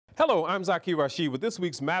Hello, I'm ZARASHID with this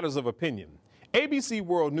week's Matters of Opinion. ABC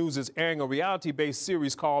World News is airing a reality-based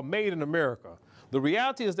series called Made in America. The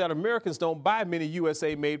reality is that Americans don't buy many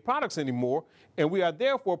USA-made products anymore, and we are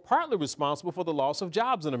therefore partly responsible for the loss of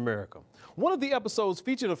jobs in America. One of the episodes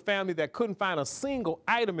featured a family that couldn't find a single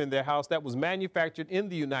item in their house that was manufactured in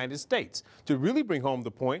the United States. To really bring home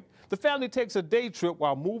the point, the family takes a day trip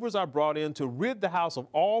while movers are brought in to rid the house of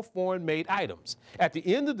all foreign-made items. At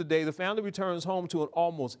the end of the day, the family returns home to an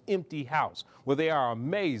almost empty house, where they are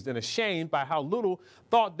amazed and ashamed by how little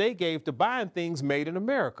thought they gave to buying things made in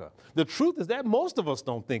America. The truth is that most of us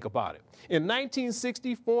don't think about it. In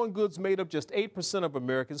 1960, foreign goods made up just 8% of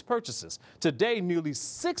Americans' purchases. Today, nearly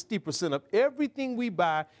 60% of everything we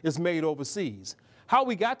buy is made overseas. How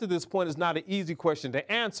we got to this point is not an easy question to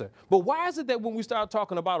answer. But why is it that when we start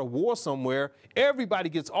talking about a war somewhere, everybody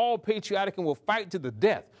gets all patriotic and will fight to the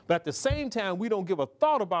death, but at the same time, we don't give a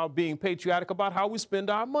thought about being patriotic about how we spend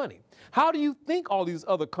our money? How do you think all these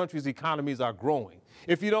other countries' economies are growing?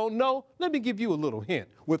 If you don't know, let me give you a little hint.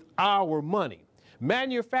 With our money.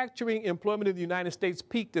 Manufacturing employment in the United States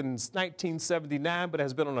peaked in 1979, but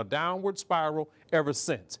has been on a downward spiral ever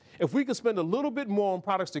since. If we could spend a little bit more on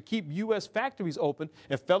products to keep U.S. factories open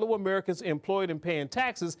and fellow Americans employed and paying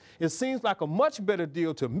taxes, it seems like a much better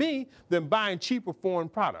deal to me than buying cheaper foreign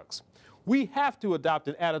products. We have to adopt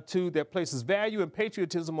an attitude that places value and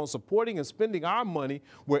patriotism on supporting and spending our money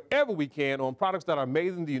wherever we can on products that are made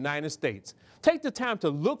in the United States. Take the time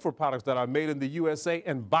to look for products that are made in the USA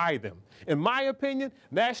and buy them. In my opinion,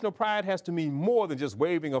 national pride has to mean more than just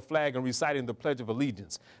waving a flag and reciting the Pledge of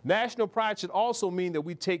Allegiance. National pride should also mean that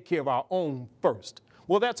we take care of our own first.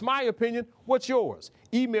 Well, that's my opinion. What's yours?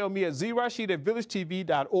 Email me at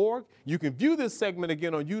ZARASHID@villagetv.org. You can view this segment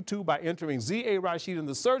again on YouTube by entering ZARASHID in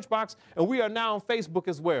the search box, and we are now on Facebook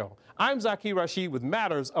as well. I'm ZARASHID with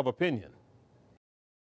Matters of Opinion.